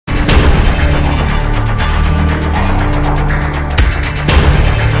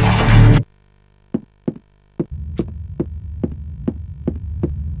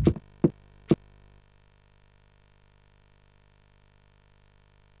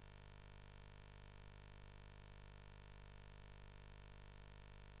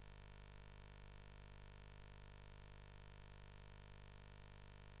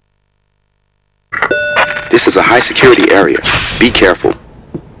This is a high security area. Be careful.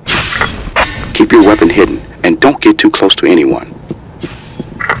 Keep your weapon hidden and don't get too close to anyone.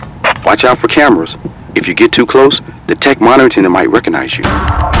 Watch out for cameras. If you get too close, the tech monitoring them might recognize you.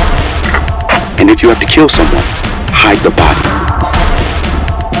 And if you have to kill someone, hide the body.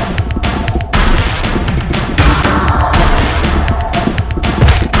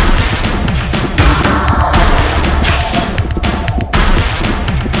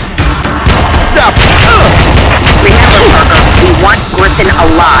 Stop! Remember, Parker, we want Griffin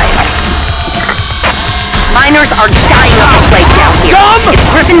alive. Miners are dying of the plague down here. Scum! If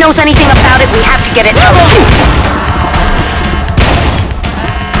Griffin knows anything about it, we have to get it out.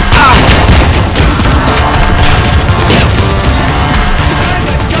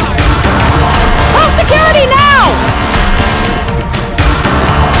 Call security now!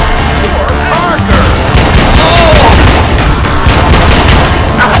 Poor Parker!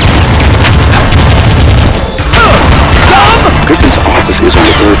 Scum! Griffin's office is on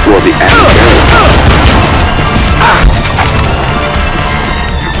the third floor of the attic area.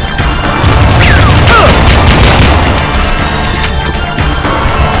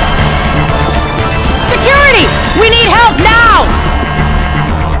 Security! We need help now!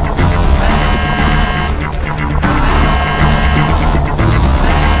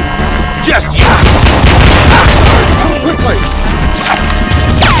 Just yes! Come quickly!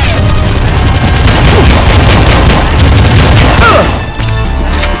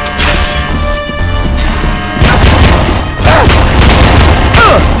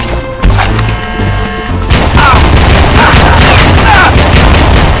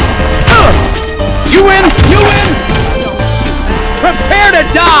 You win! You win! Prepare to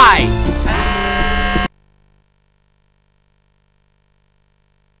die!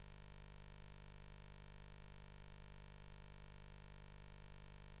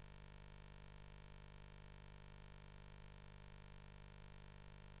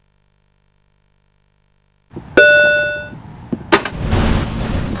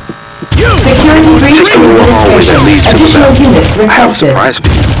 Security breach in administration. Additional units I have a requested. surprise for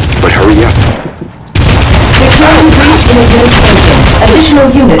you, but hurry up. Security breach in administration. Additional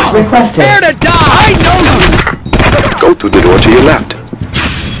units requested. Prepare to die! I know you! Go through the door to your left.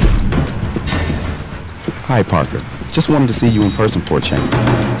 Hi, Parker. Just wanted to see you in person for a change. I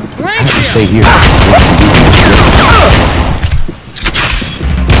Rank have to him! stay here.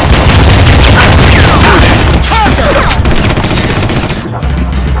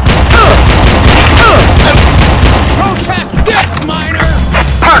 Protest this, miner!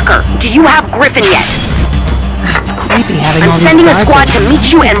 Parker, do you have Griffin yet? It's creepy having I'm all sending a these squad guards to around.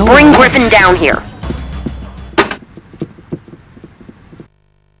 meet you and bring Griffin down here.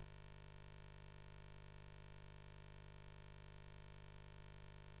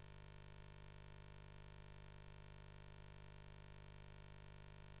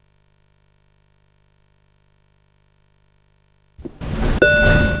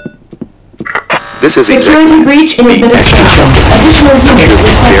 This is Security breach in administration. Additional units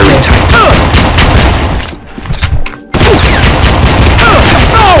very requested. tight.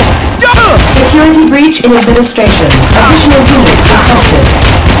 Security breach in administration. Additional units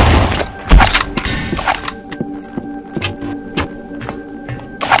requested.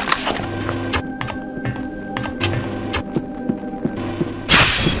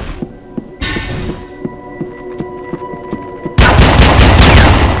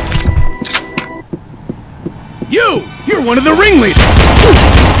 You're one of the ringleaders!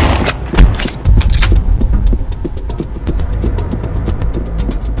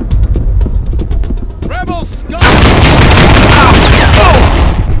 Rebel scum!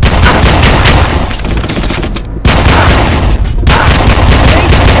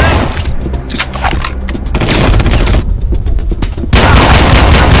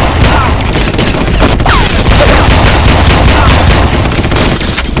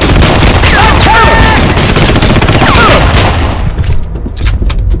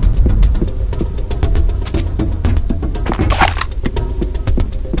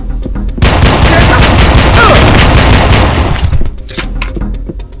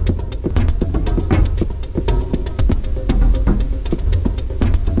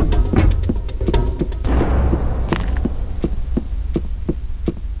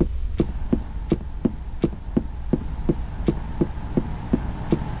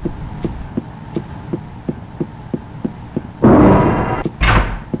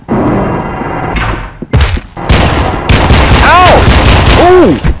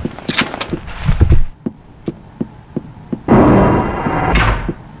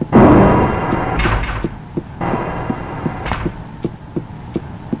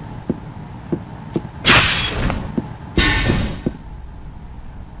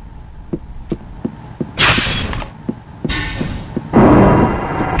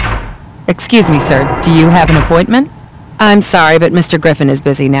 Excuse me, sir. Do you have an appointment? I'm sorry, but Mr. Griffin is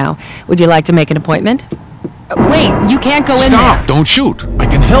busy now. Would you like to make an appointment? Wait, you can't go in there. Stop! Don't shoot! I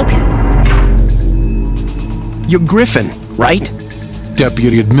can help you. You're Griffin, right?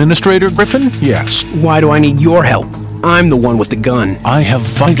 Deputy Administrator Griffin? Yes. Why do I need your help? I'm the one with the gun. I have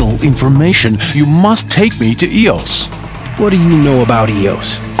vital information. You must take me to EOS. What do you know about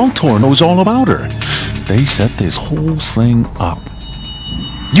EOS? Altor knows all about her. They set this whole thing up.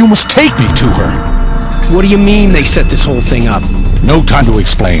 You must take me to her. What do you mean they set this whole thing up? No time to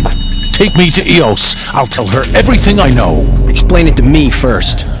explain. Take me to EOS. I'll tell her everything I know. Explain it to me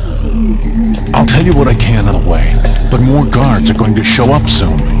first. I'll tell you what I can on the way, but more guards are going to show up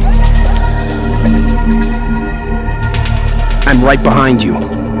soon. I'm right behind you.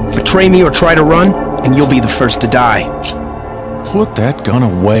 Betray me or try to run, and you'll be the first to die. Put that gun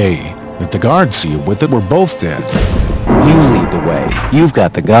away. If the guards see you with it, we're both dead. You lead the way. You've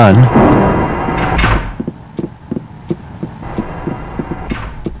got the gun.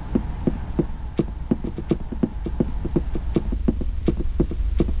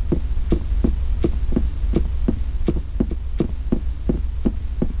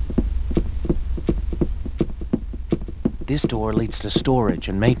 This door leads to storage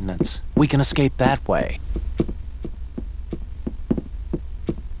and maintenance. We can escape that way.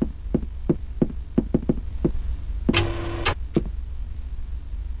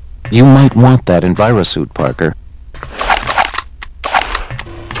 You might want that envirosuit, Parker.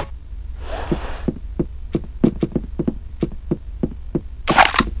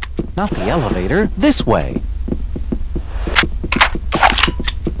 Not the elevator, this way.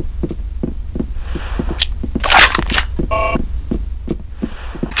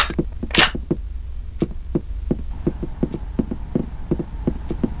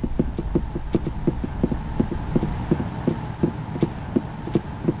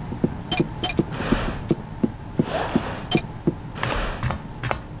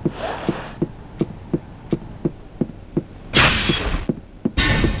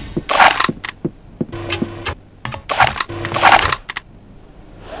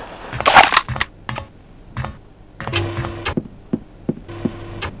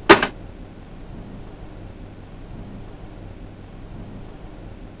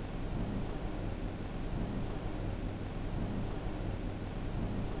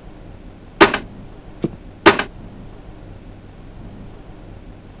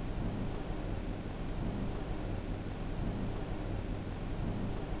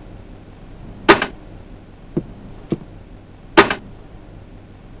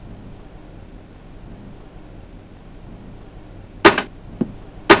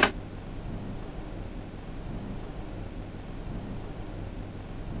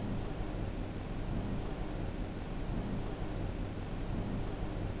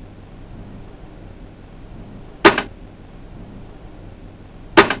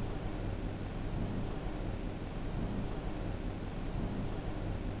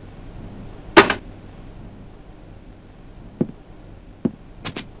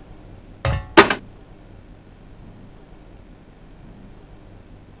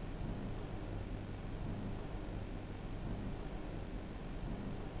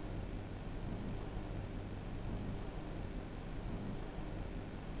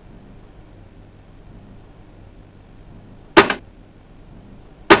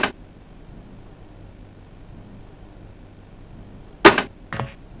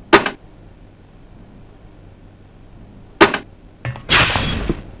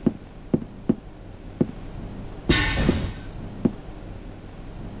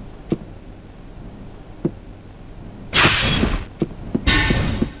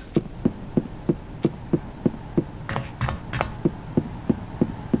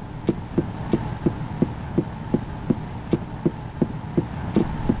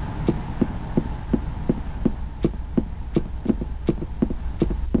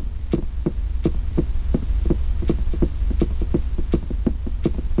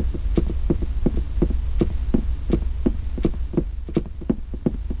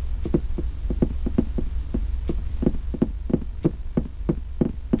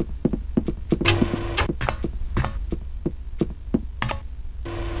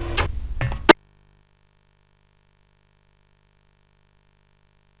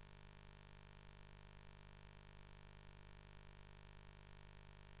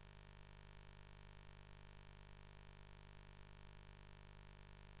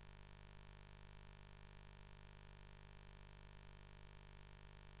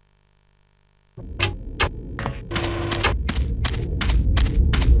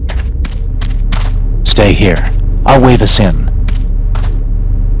 Stay here. I'll wave us in.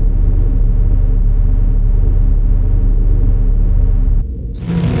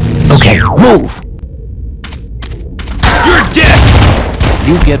 Hey, move! You're dead!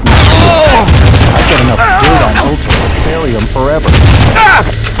 You get me. I've got enough dirt on Ultra to bury him forever.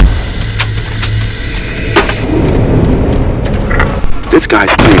 This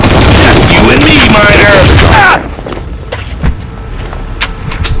guy's playing something. Just you and me, Miner!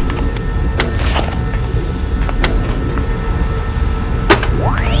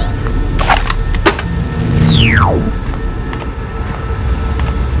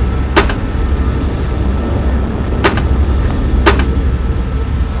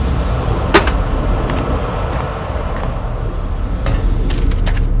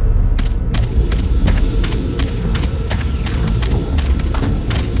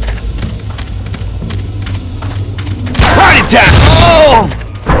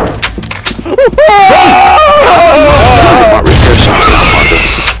 About repair shop, Parker.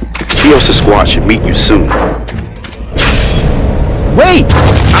 TO's squad should meet you soon. Wait!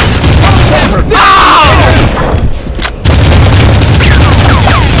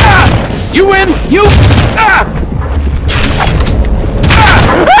 You win! You...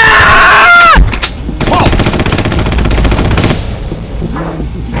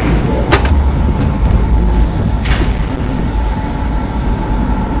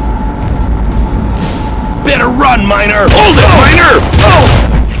 Better run, Miner! Hold it, Miner!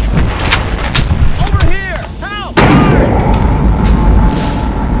 Over here! Help!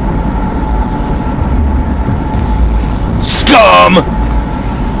 Scum!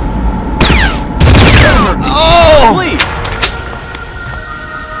 Oh! Please!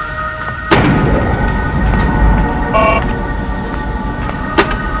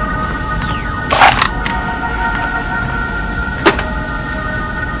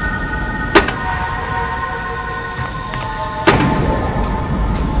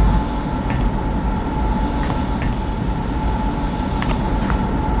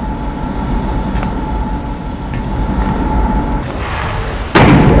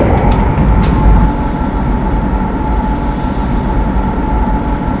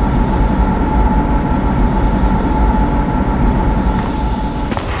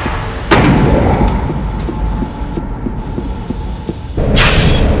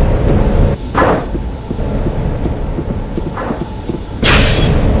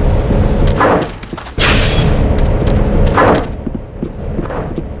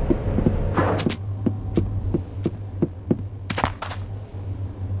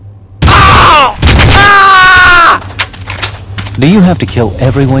 Do you have to kill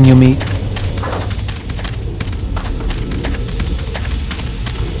everyone you meet?